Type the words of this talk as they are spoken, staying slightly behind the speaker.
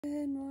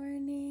Good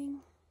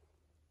morning.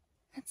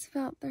 It's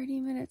about 30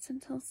 minutes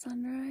until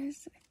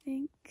sunrise, I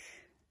think.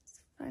 It's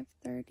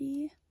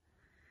 5:30.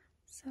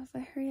 So if I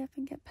hurry up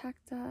and get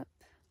packed up,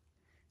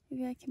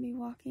 maybe I can be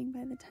walking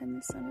by the time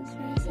the sun is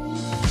rising.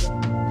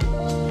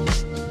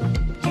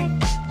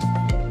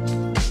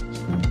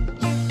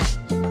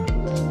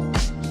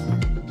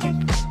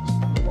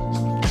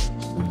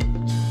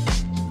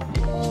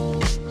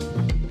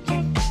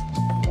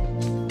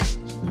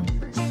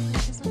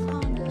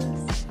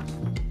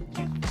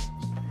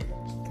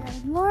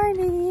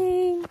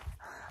 Morning!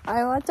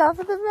 I'm on top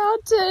of the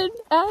mountain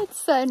at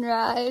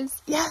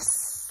sunrise.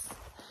 Yes!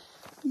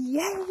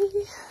 Yay!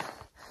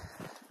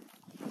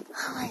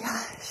 Oh my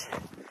gosh.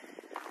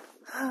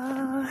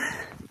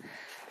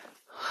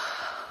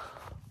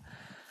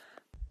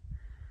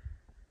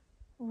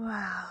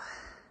 Wow.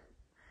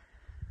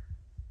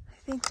 I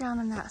think down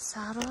in that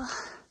saddle,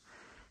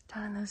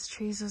 down in those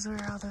trees, was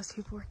where all those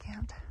people were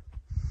camped.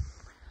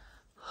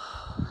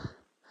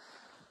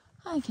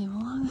 I came a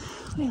long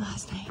way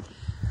last night.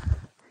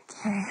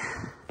 Okay,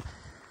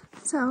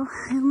 so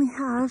I only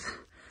have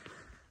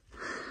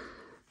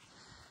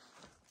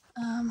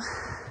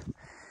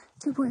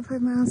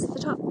 2.5 miles to the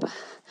top,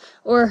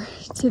 or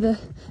to the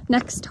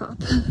next top,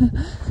 but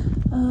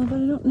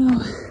I don't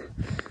know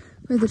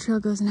where the trail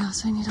goes now,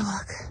 so I need to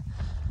look,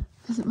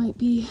 because it might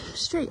be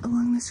straight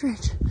along this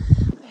ridge.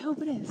 I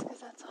hope it is, because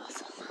that's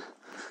awesome.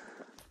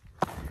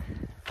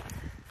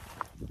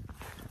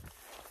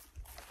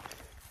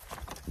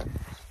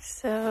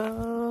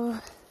 So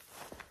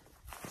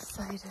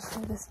excited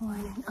for this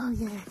morning. Oh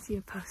yeah, I see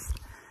a post.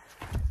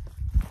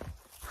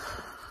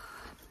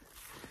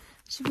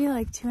 It should be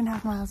like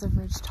 2.5 miles of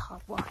ridge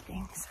top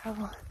walking,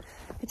 so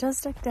it does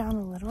stick down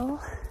a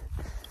little.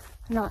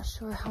 I'm not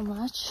sure how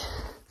much,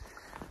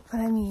 but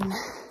I mean,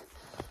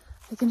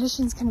 the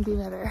conditions can be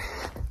better.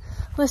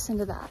 Listen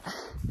to that.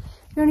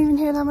 You don't even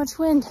hear that much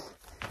wind.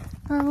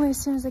 Normally as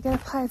soon as I get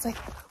up high, it's like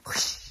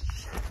whoosh.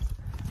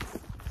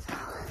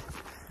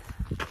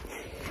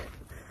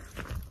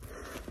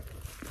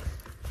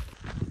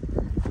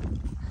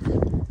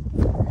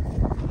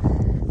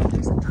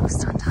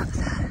 On top of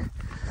that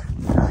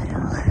little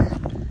hill.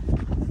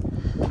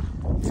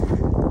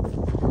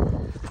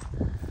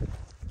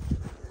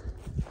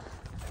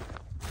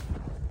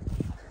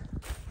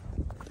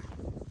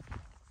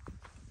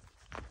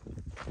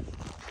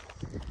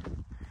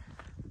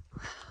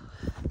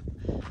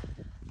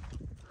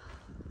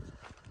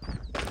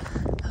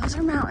 Those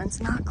are mountains,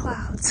 not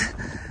clouds.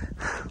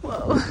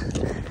 Whoa.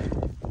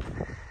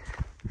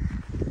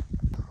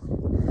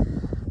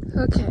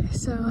 Okay,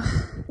 so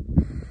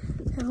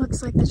it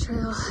looks like the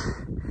trail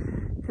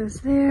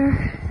goes there,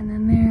 and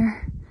then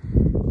there,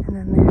 and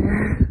then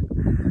there.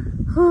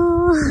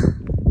 Oh,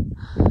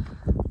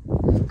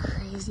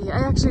 crazy.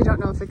 I actually don't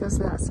know if it goes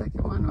to that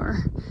second one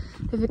or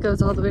if it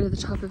goes all the way to the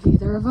top of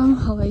either of them.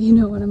 I'll let you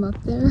know when I'm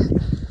up there.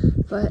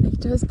 But it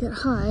does get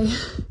high,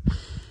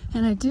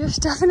 and I do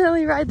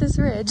definitely ride this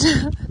ridge,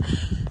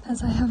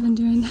 as I have been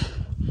doing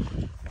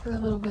for a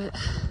little bit.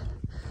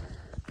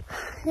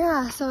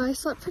 Yeah, so I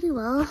slept pretty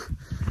well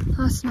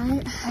last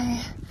night.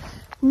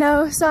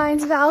 No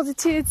signs of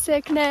altitude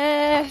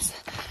sickness.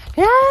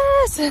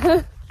 Yes!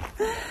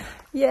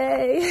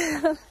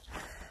 Yay!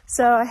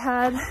 So I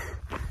had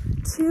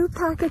 2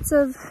 packets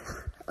of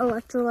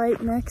electrolyte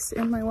mix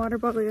in my water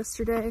bottle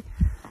yesterday,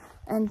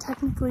 and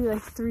technically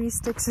like 3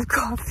 sticks of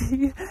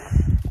coffee,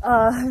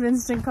 of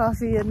instant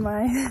coffee in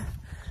my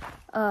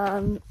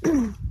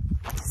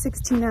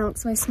 16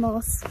 ounce, my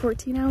small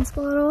 14 ounce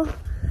bottle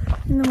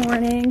in the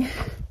morning.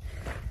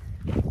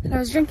 And I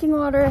was drinking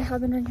water, I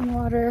have been drinking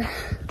water.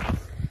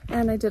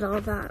 And I did all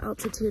of that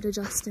altitude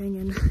adjusting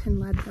in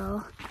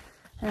Leadville,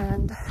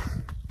 and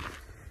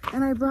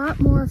I brought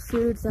more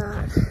food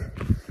that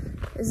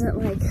isn't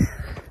like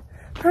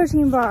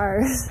protein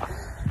bars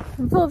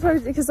and full of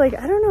protein, because like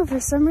I don't know,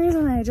 for some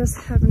reason I just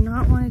have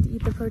not wanted to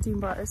eat the protein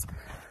bars,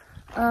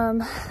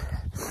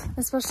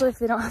 especially if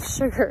they don't have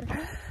sugar.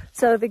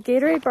 So the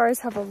Gatorade bars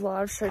have a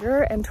lot of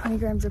sugar and 20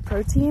 grams of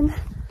protein,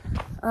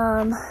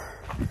 and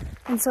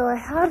so I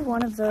had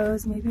one of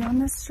those maybe on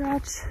this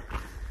stretch.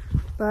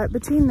 But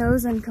between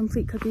those and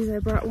complete cookies, I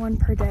brought 1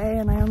 per day,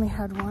 and I only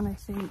had 1, I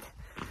think.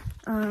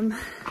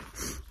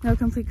 No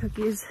complete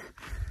cookies.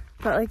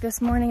 But like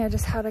this morning, I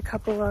just had a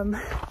couple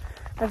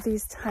of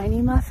these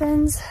tiny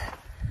muffins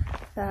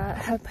that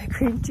had like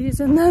cream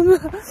cheese in them.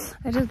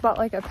 I just bought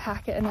like a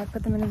packet and I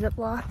put them in a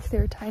Ziploc. They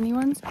were tiny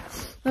ones.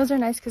 Those are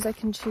nice because I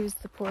can choose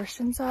the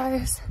portion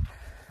size.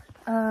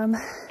 And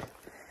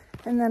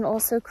then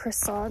also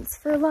croissants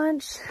for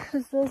lunch,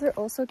 because those are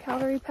also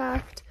calorie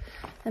packed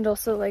and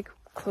also like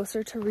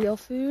closer to real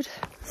food.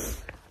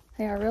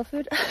 They are real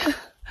food.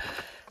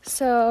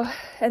 So,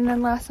 and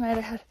then last night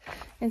I had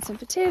instant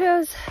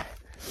potatoes.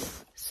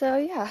 So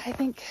yeah, I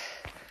think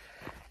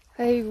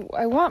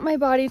I want my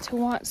body to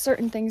want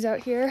certain things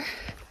out here,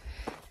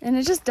 and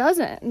it just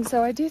doesn't. And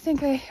so I do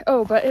think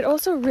but it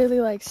also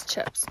really likes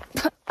chips.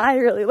 I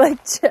really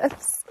like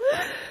chips.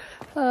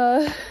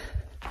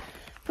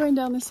 Going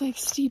down this like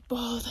steep,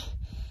 bald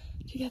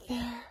to get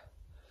there.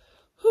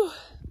 Whew.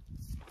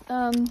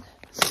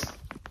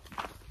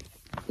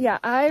 Yeah,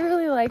 I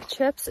really like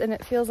chips, and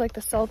it feels like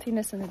the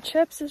saltiness in the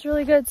chips is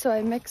really good. So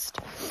I mixed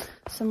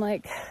some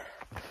like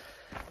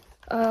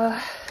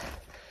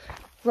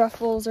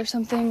Ruffles or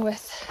something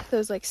with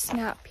those like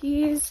snap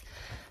peas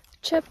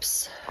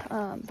chips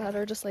that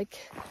are just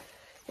like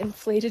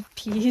inflated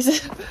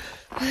peas.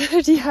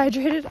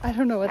 Dehydrated. I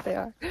don't know what they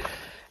are.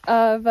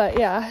 But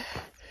yeah,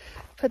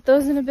 put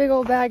those in a big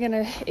old bag, and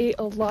I ate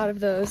a lot of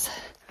those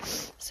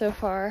so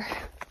far.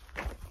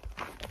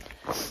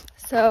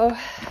 So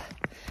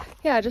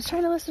yeah, just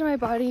trying to listen to my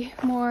body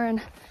more,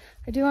 and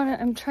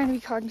I'm trying to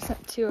be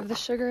cognizant too of the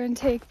sugar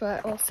intake,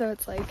 but also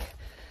it's like,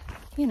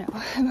 you know,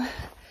 I'm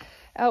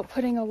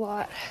outputting a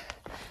lot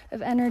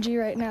of energy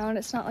right now, and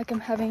it's not like I'm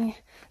having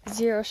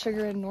zero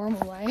sugar in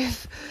normal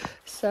life.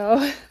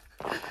 So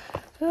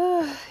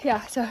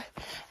yeah, so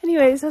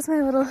anyways, that's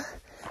my little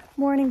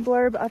morning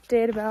blurb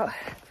update about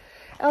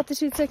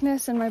altitude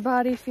sickness and my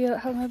body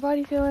how's my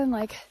body feeling.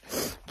 Like,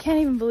 can't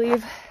even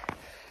believe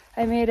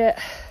I made it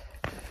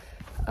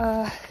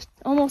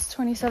almost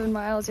 27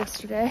 miles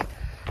yesterday.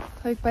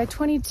 Like by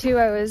 22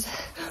 I was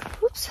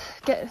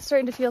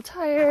starting to feel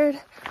tired.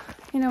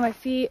 You know, my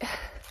feet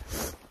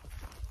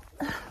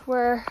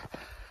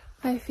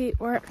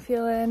weren't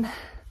feeling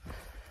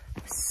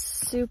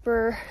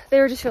super, they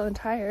were just feeling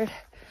tired.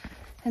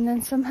 And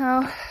then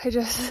somehow I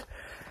just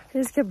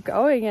kept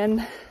going,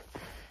 and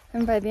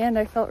by the end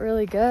I felt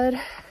really good.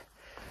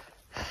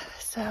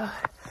 So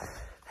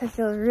I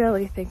feel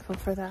really thankful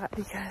for that,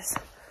 because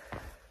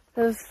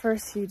those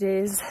first few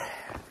days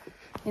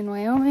in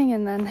Wyoming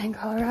and then in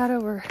Colorado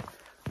were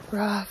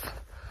rough.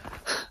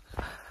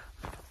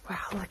 Wow,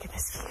 look at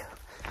this view.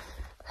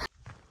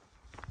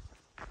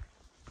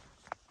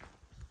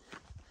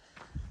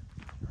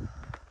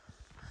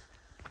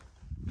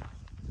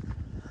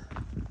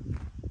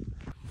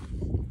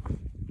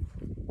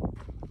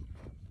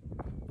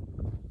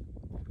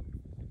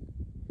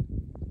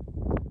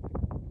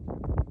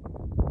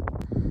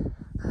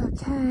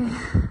 Okay,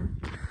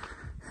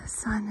 the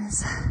sun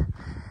is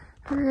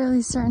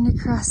really starting to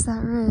cross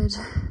that ridge.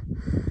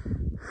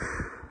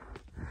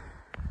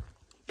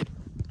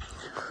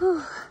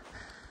 Whew.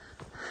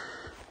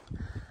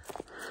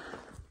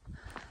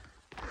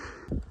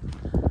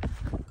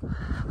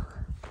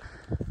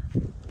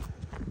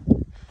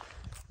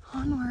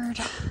 Onward.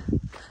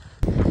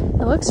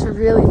 It looks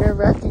really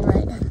nerve-wracking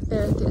right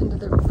there at the end of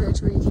the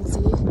ridge where you can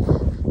see.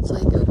 It's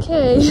like,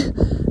 okay,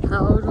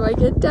 how do I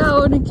get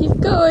down and keep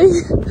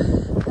going?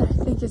 But I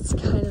think it's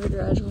kind of a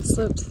gradual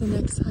slope to the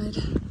next side.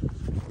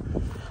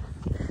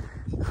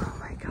 Oh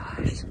my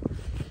gosh.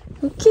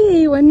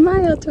 Okay, 1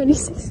 mile,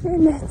 26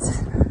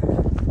 minutes.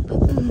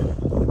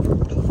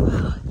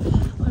 Wow,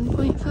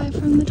 1.5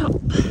 from the top.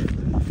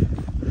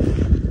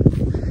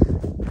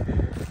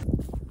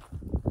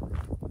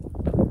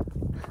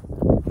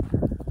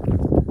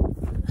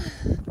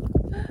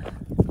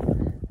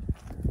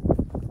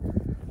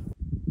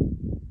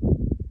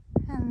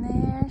 And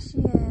there she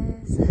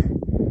is,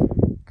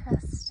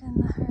 cresting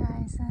the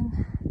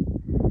horizon.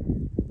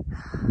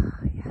 Oh,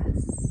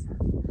 yes.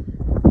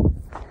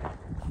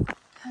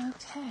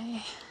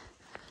 Okay,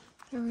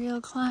 the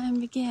real climb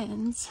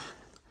begins.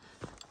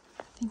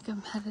 I think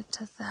I'm headed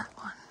to that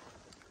one.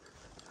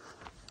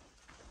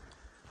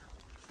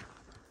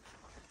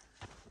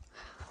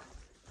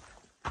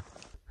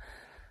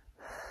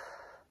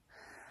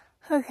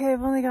 Okay,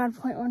 I've only gone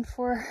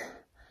 0.14.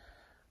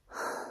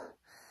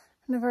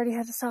 And I've already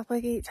had to stop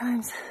like 8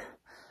 times.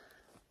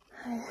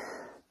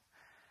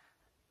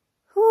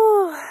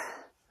 Whew.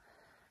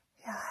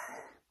 Yeah.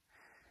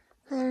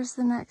 There's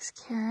the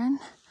next Karen.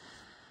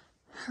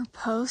 Her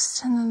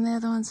post, and then the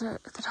other ones are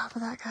at the top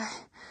of that guy.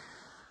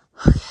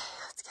 Okay,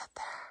 let's get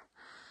there.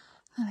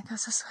 Then it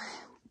goes this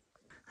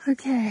way.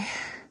 Okay,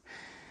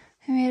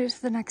 I made it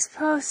to the next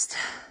post.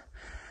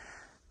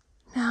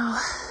 Now,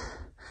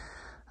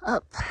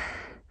 up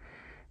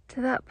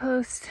to that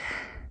post,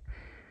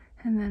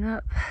 and then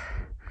up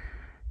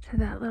to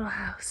that little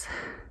house.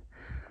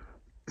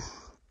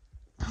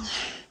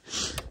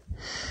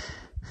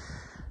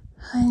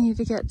 I need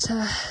to get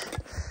to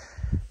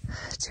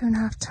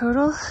 2.5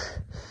 total.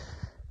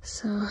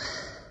 So,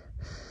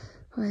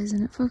 why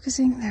isn't it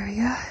focusing? There we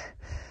go.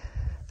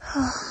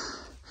 Oh,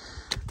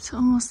 it's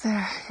almost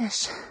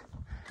there-ish.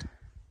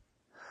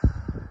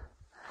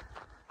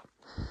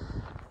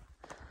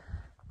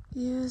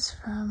 Views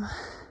from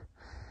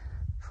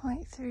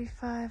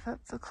 0.35 up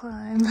the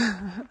climb.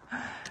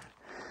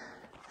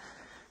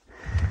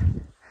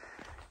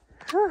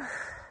 Whew.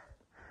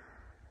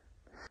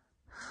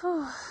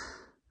 Whew.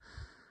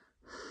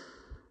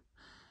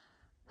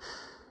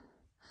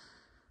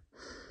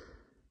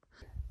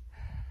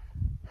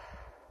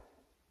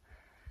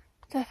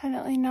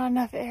 Definitely not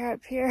enough air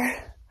up here.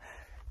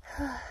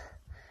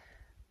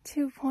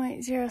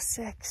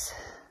 2.06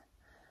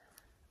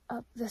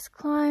 up this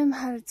climb,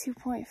 had a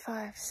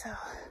 2.5, so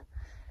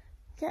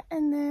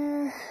getting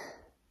there.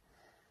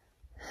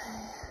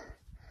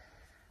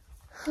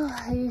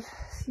 I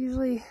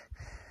usually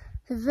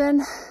I've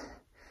been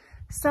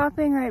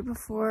stopping right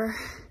before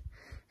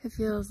it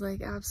feels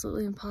like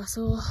absolutely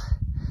impossible,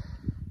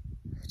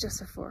 just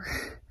before.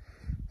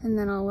 And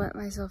then I'll let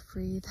myself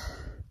breathe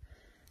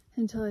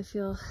until I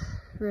feel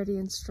ready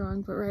and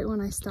strong. But right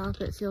when I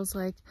stop, it feels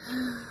like,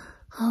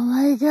 oh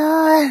my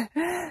God,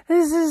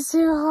 this is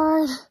too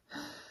hard.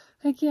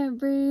 I can't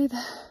breathe.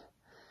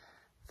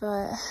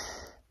 But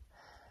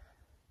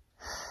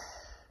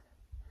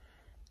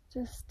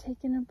just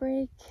taking a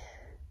break.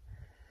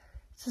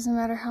 It doesn't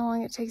matter how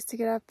long it takes to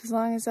get up, as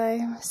long as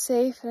I'm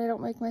safe and I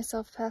don't make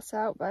myself pass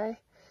out by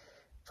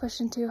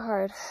pushing too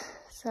hard.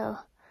 So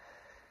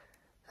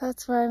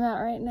that's where I'm at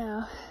right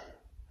now.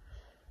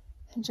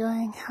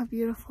 Enjoying how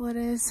beautiful it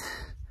is.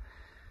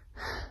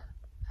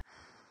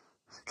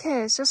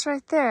 Okay, it's just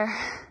right there.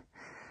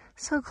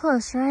 So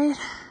close, right?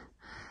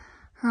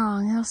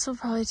 Wrong. It'll still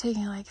probably take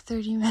me like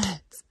 30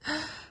 minutes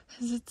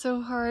because it's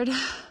so hard.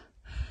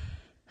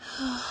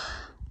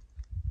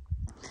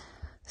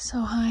 So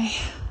high.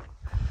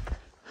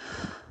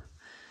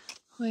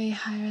 Way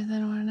higher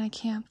than when I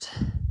camped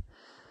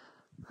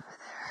over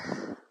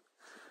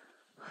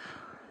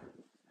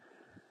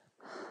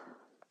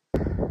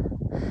there.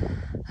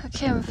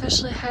 Okay, I'm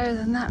officially higher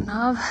than that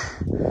knob,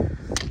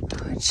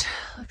 which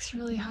looks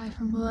really high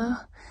from below.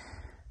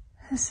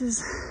 This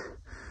is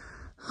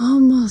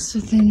almost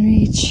within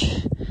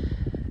reach.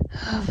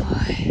 Oh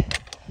boy.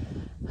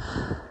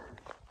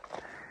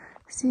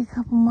 See a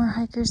couple more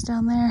hikers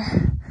down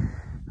there.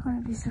 I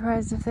wouldn't be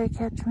surprised if they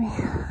catch me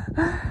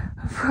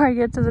before I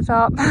get to the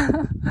top.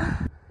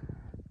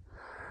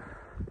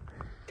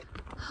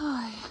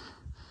 Hi.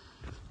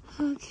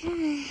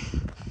 Okay.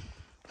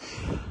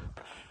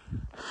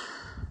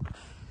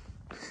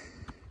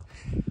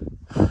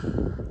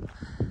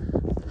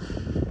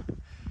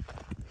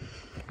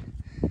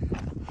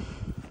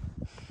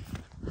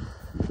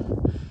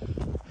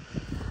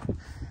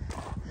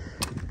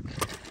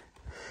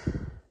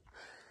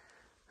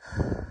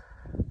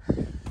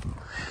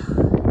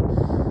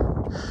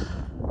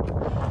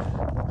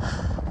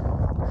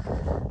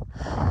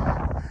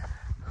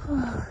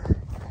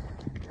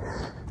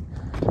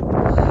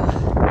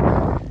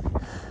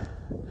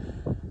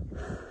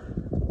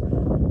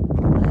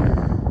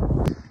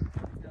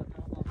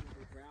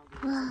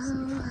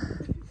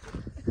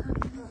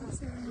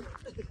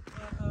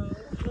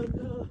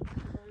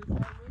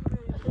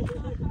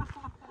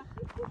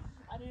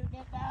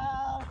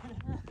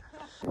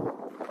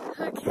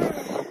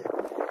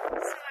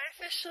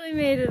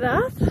 Made it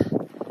up. This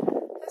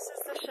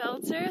is the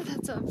shelter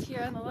that's up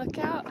here on the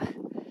lookout,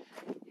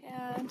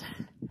 and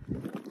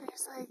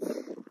there's like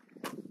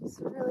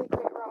some really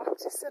great rock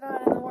to sit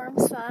on in the warm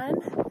sun.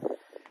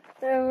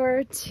 There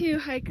were 2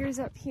 hikers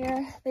up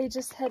here. They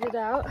just headed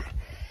out.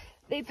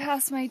 They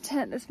passed my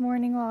tent this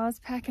morning while I was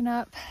packing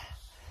up.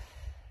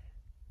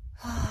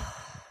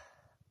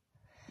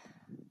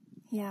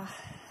 Yeah,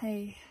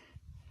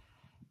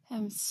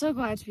 I'm so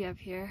glad to be up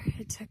here.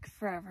 It took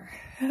forever.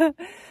 At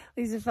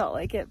least it felt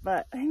like it,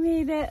 but I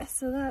made it,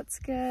 so that's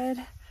good.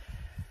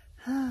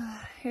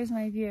 Here's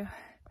my view.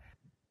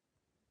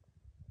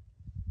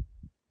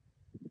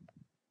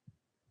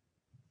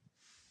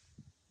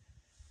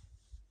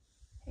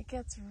 It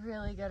gets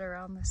really good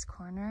around this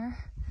corner.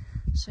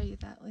 I'll show you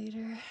that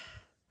later.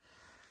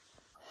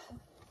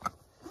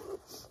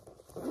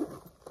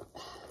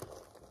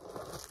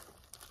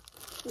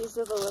 These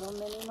are the little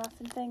mini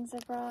muffin things I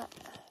brought.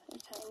 They're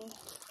tiny.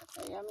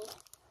 They're yummy.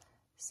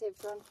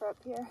 Saved one for up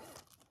here.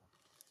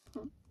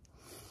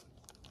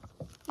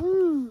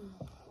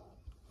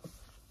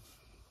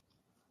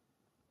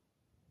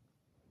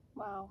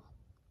 Wow.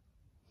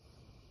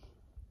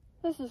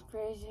 This is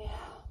crazy.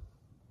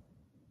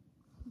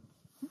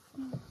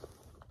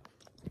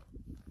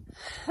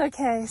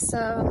 Okay, so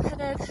I'm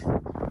headed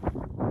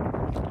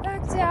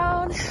back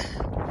down.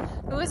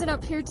 I wasn't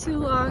up here too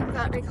long,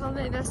 but I called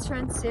my best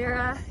friend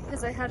Sarah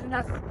because I had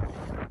enough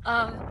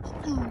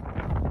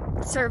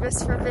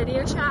service for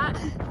video chat.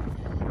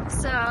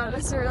 So it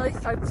was a really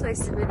fun place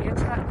to video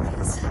chat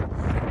because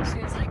she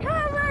was like,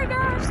 oh my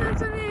gosh,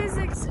 that's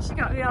amazing. So she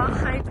got me all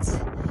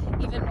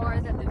hyped, even more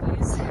than the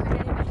views are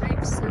getting me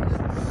hyped. So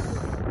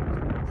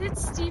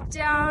it's steep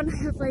down. I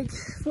have like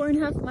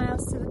 4.5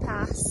 miles to the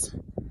pass.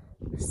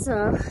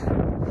 So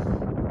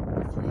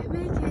hopefully I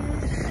make it.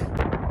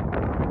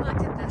 Look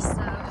at this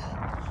though.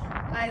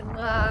 I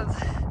love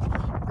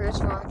bridge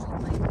walking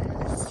like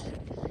this.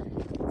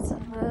 It's a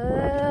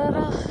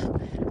little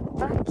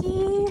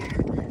bucky,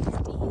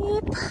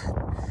 steep.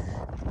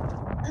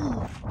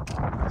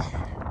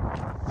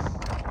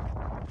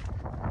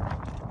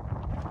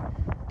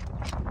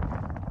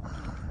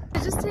 I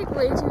just take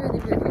way too many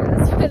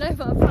videos when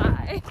I'm up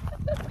high.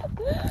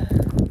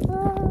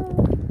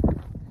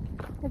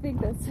 I think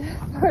that's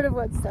part of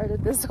what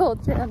started this whole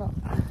channel.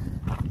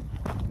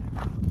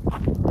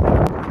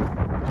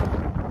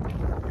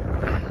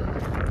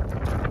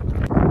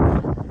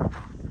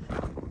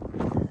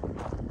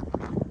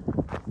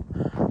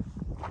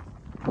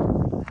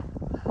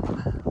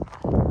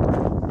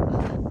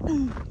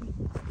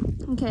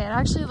 Okay, it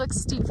actually looks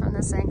steep from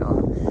this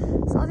angle.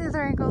 So all the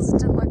other angles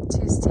didn't look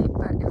too steep,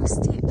 but it was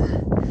steep.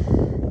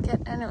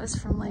 And it was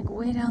from like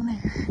way down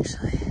there,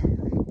 actually.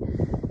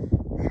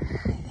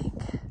 I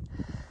think.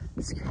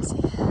 It's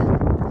crazy.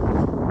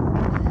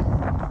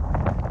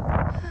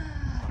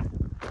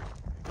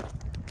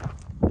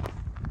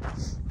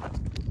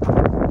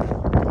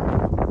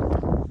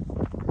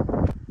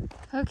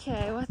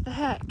 Okay, what the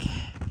heck?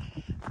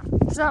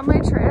 Is that my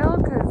trail?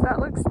 Because that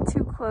looks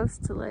too close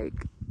to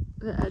like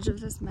the edge of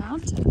this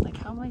mountain. Like,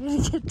 how am I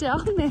gonna get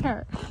down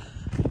there?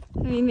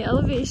 I mean, the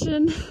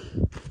elevation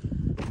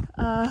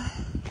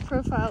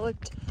profile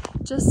looked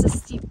just as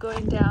steep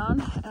going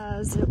down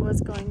as it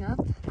was going up.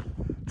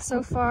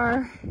 So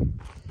far,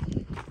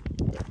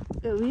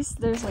 at least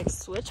there's like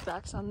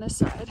switchbacks on this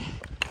side.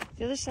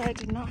 The other side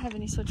did not have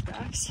any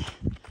switchbacks.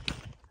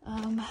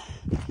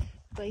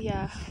 But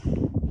yeah,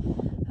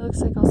 it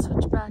looks like I'll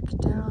switch back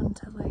down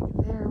to like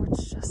there,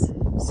 which just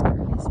seems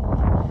crazy.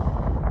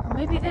 Or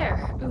maybe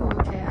there. Ooh,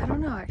 okay, I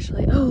don't know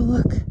actually. Oh,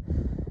 look.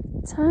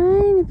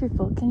 Tiny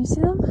people. Can you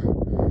see them?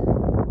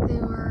 They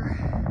were,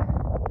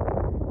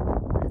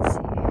 let's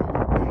see,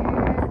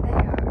 there they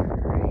are,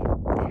 right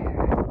there.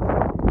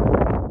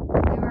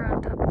 They were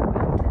on top of the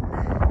mountain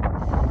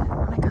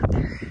when I got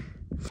there.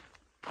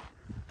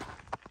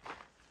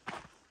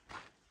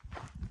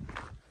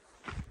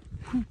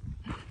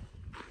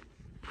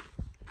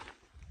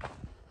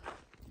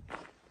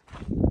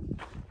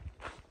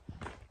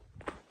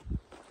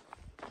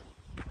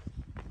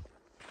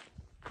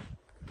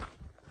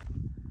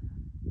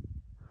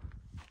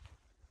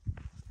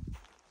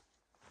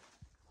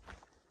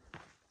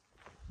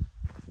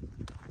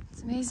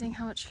 It's amazing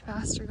how much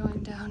faster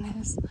going down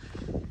is.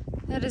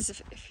 That is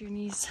if your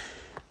knees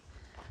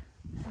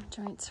and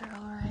joints are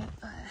all right,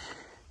 but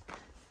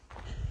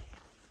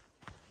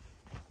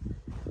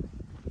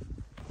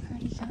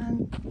already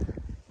done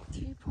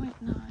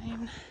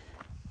 3.9.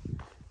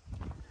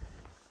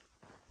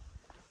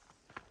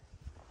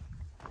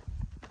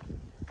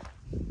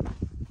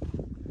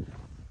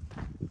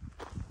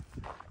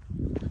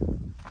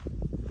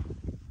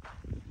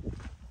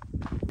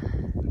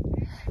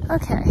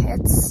 Okay,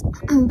 it's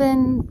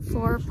been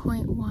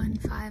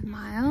 4.15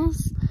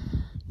 miles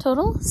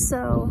total,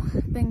 so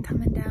I've been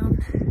coming down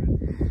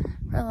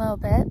for a little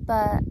bit,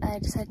 but I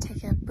decided to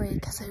take a break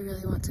because I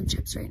really want some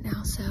chips right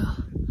now, so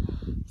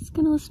just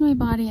gonna listen to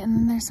my body. And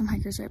then there's some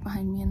hikers right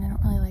behind me and I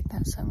don't really like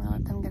that, so I'm gonna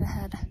let them get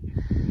ahead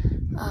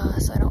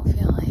so I don't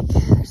feel like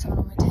there's someone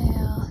on my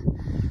tail.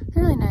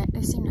 They're really nice,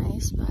 they seem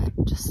nice, but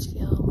just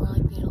feel more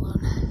like being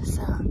alone.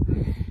 So I'm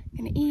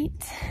gonna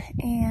eat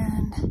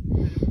and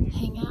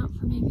hang out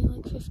for maybe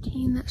like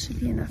 15. That should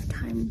be enough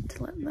time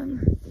to let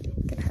them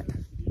get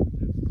ahead.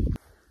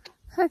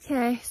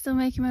 Okay, still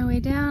making my way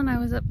down. I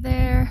was up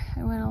there.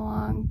 I went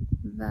along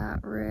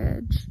that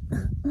ridge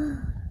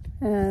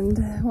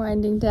and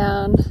winding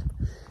down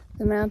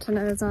the mountain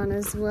I was on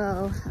as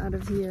well, out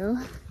of view.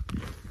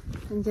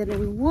 I'm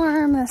getting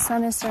warm. The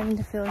sun is starting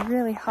to feel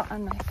really hot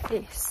on my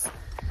face.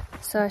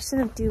 So I should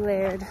have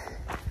delayered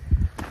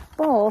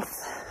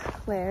both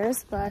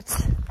layers,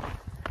 but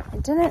I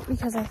didn't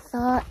because I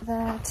thought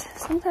that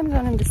sometimes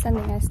when I'm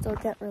descending I still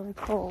get really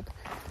cold,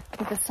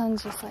 but the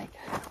sun's just like,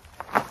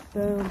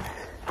 boom,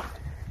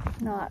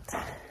 not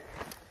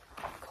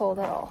cold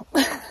at all.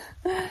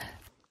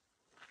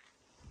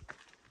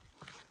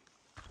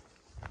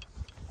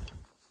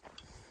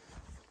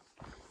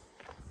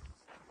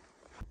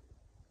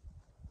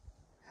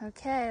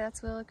 Okay,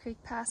 that's Willow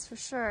Creek Pass for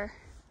sure.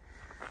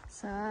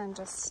 So I'm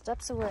just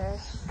steps away.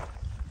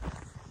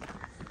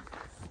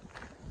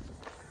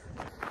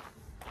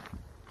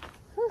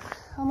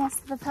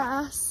 Almost to the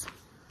pass.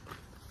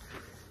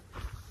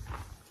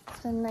 It's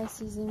been a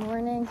nice easy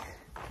morning.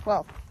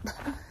 Well,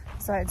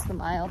 besides the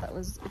mile that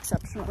was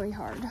exceptionally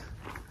hard.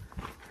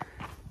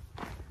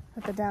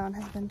 But the down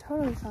has been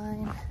totally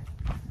fine.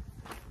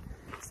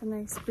 It's a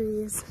nice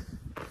breeze.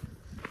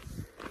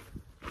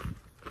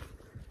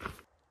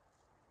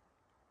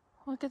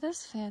 Look at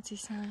this fancy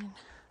sign.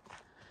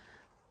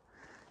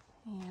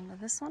 And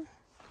this one.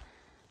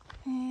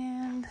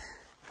 And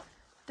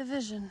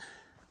Division.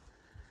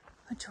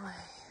 Which way?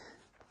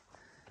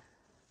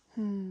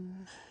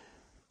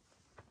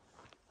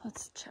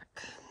 Let's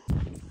check.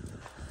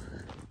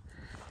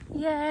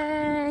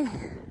 Yay!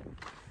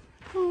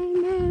 I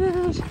made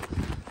it!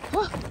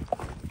 Whoa.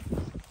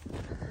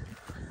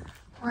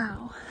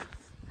 Wow.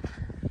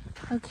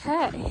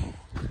 Okay.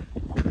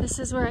 This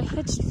is where I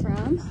hitched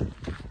from.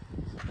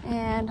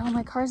 And oh,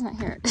 my car's not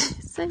here.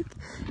 It's like,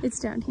 it's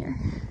down here.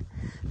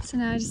 So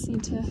now I just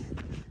need to,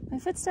 my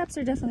footsteps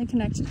are definitely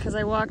connected because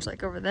I walked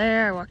like over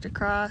there, I walked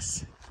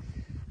across.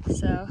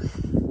 So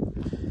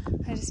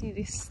I just need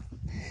to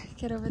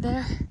get over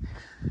there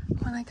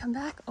when I come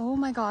back. Oh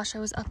my gosh, I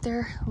was up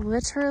there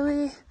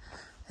literally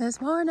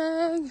this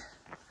morning.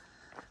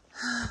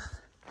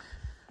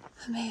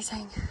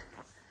 Amazing.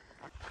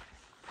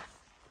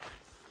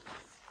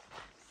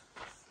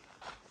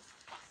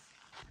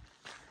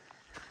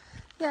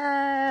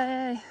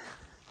 Yay!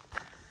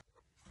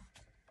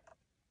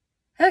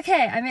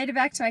 Okay, I made it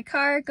back to my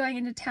car, going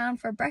into town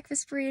for a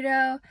breakfast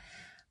burrito.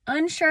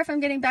 Unsure if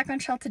I'm getting back on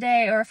trail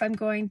today or if I'm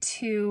going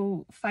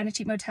to find a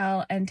cheap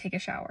motel and take a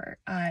shower.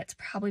 It's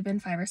probably been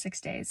 5 or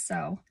 6 days,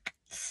 so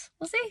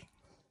we'll see.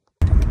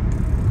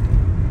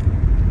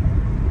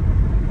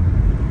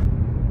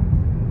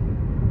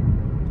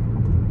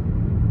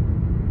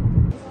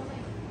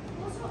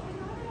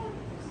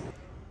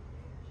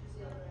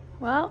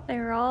 Well, they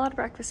were all out of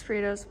breakfast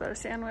burritos, but a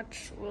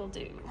sandwich will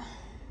do.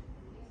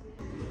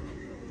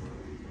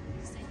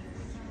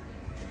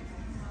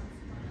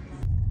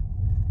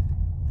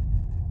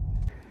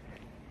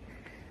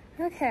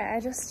 Okay, I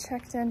just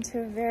checked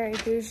into a very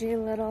bougie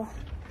little,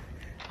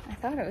 I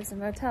thought it was a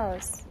motel.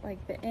 It's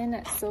like the Inn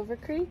at Silver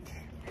Creek.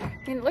 I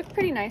mean, it looked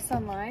pretty nice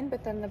online,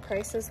 but then the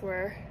prices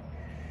were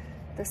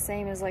the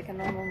same as like a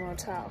normal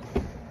motel.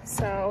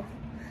 So,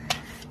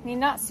 I mean,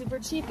 not super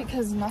cheap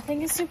because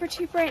nothing is super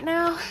cheap right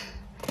now,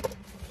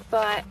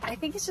 but I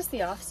think it's just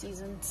the off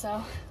season.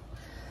 So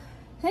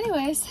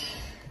anyways,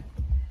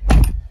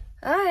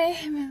 I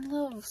am in a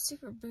little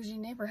super bougie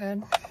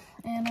neighborhood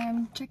and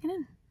I'm checking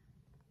in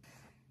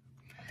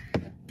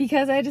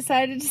because I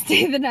decided to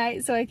stay the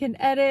night so I can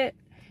edit,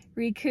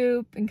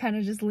 recoup, and kind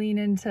of just lean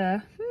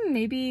into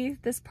maybe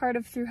this part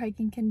of through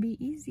hiking can be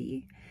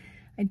easy.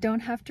 I don't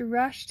have to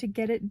rush to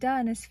get it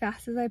done as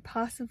fast as I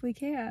possibly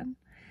can,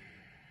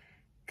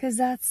 because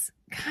that's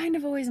kind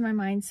of always my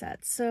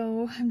mindset.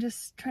 So I'm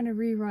just trying to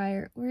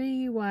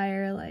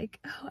rewire like,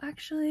 oh,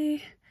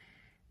 actually,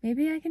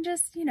 maybe I can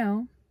just, you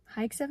know,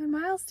 hike 7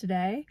 miles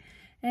today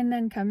and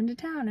then come into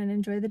town and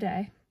enjoy the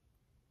day.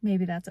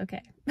 Maybe that's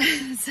okay.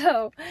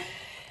 So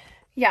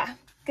yeah,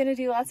 gonna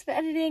do lots of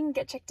editing,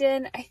 get checked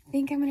in. I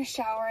think I'm gonna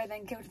shower,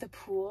 then go to the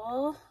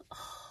pool.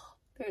 Oh,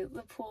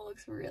 the pool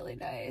looks really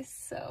nice,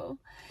 so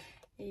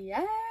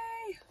yay!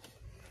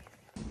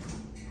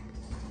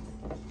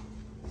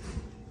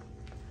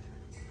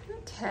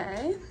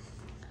 Okay,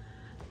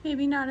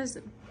 maybe not as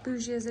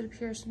bougie as it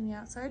appears from the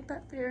outside,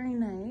 but very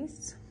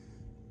nice.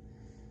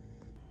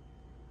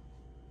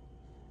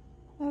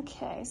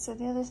 Okay, so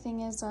the other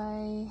thing is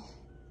I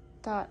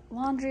got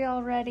laundry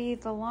already.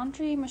 The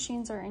laundry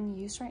machines are in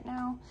use right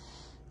now,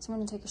 so I'm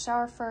gonna take a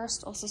shower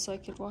first, also so I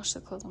could wash the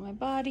clothes on my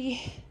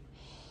body.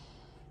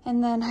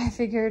 And then I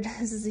figured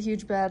this is a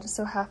huge bed,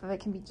 so half of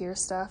it can be gear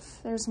stuff.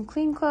 There's some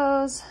clean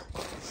clothes,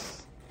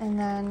 and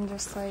then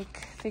just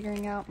like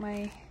figuring out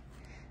my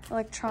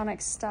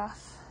electronic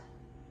stuff.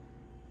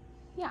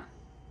 Yeah.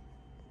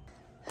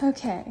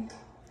 Okay,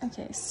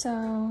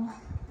 so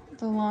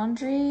the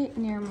laundry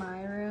near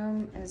my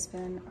room has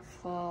been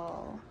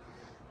full.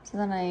 So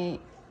then I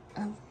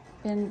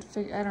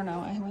don't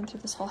know, I went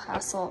through this whole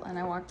hassle and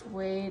I walked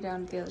way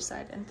down to the other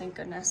side, and thank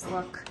goodness,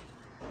 look,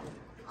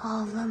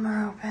 all of them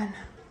are open.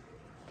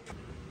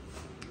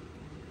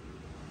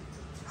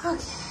 Okay,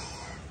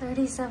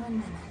 37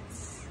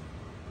 minutes.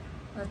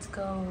 Let's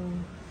go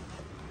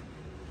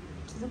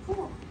to the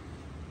pool.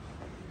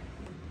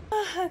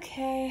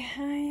 Okay,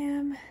 I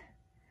am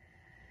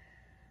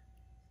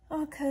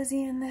all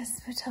cozy in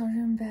this hotel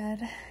room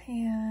bed,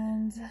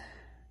 and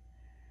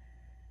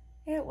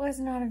it was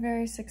not a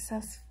very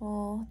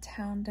successful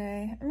town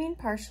day. I mean,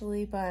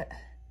 partially, but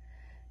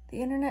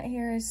the internet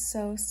here is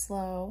so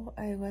slow.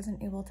 I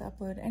wasn't able to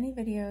upload any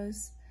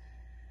videos.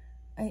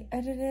 I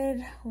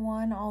edited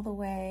one all the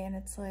way, and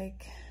it's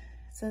like,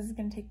 it says it's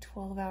gonna take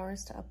 12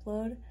 hours to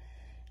upload.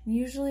 And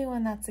usually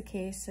when that's the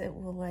case, it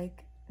will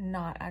like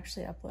not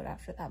actually upload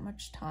after that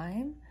much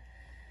time.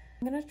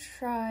 I'm gonna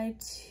try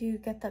to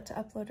get that to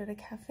upload at a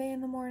cafe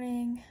in the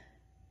morning,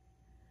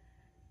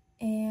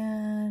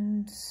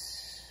 and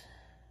just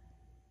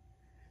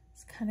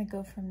kind of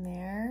go from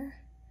there.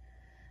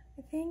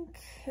 I think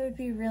it would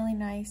be really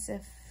nice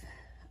if,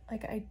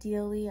 like,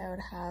 ideally I would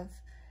have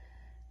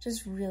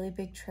just really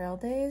big trail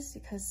days,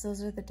 because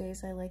those are the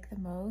days I like the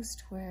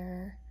most,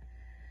 where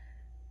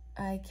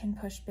I can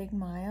push big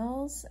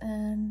miles,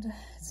 and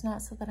it's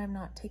not so that I'm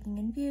not taking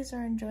in views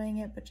or enjoying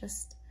it, but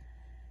just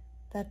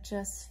that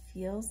just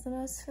feels the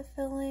most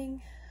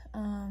fulfilling.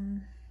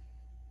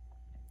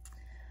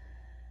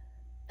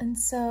 And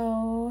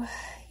so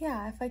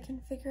yeah, if I can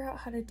figure out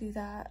how to do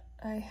that,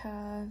 I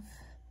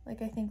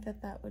think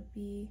that would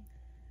be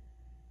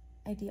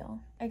ideal.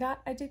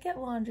 I did get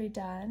laundry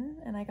done,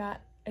 and I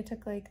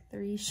took like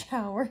 3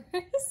 showers,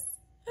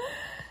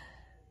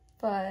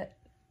 but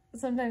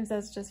sometimes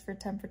that's just for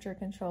temperature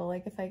control.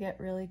 Like if I get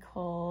really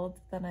cold,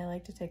 then I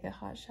like to take a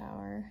hot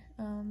shower.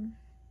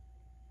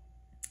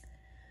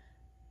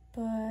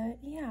 But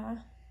yeah,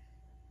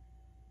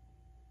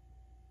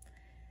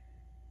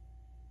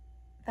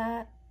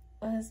 that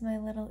was my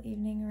little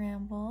evening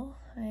ramble.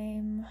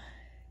 I'm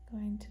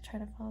going to try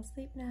to fall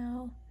asleep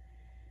now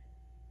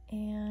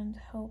and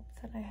hope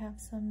that I have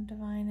some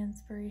divine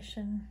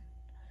inspiration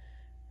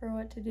for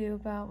what to do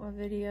about my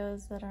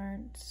videos that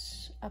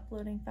aren't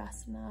uploading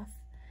fast enough.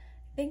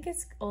 I think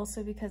it's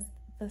also because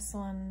this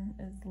one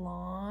is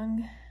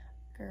longer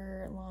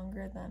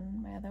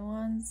than my other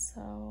ones,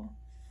 so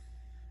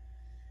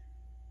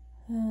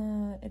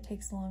it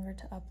takes longer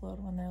to upload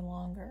when they're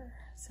longer.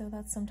 So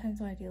that's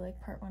sometimes why I do like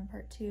part 1,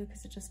 part 2,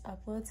 because it just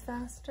uploads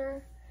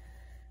faster.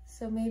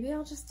 So maybe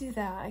I'll just do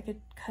that. I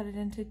could cut it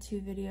into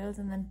 2 videos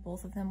and then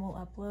both of them will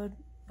upload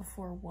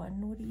before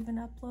one would even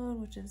upload,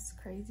 which is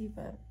crazy,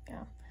 but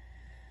yeah.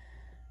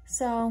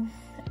 So,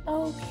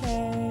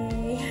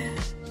 okay.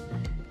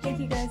 Thank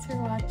you guys for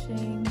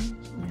watching.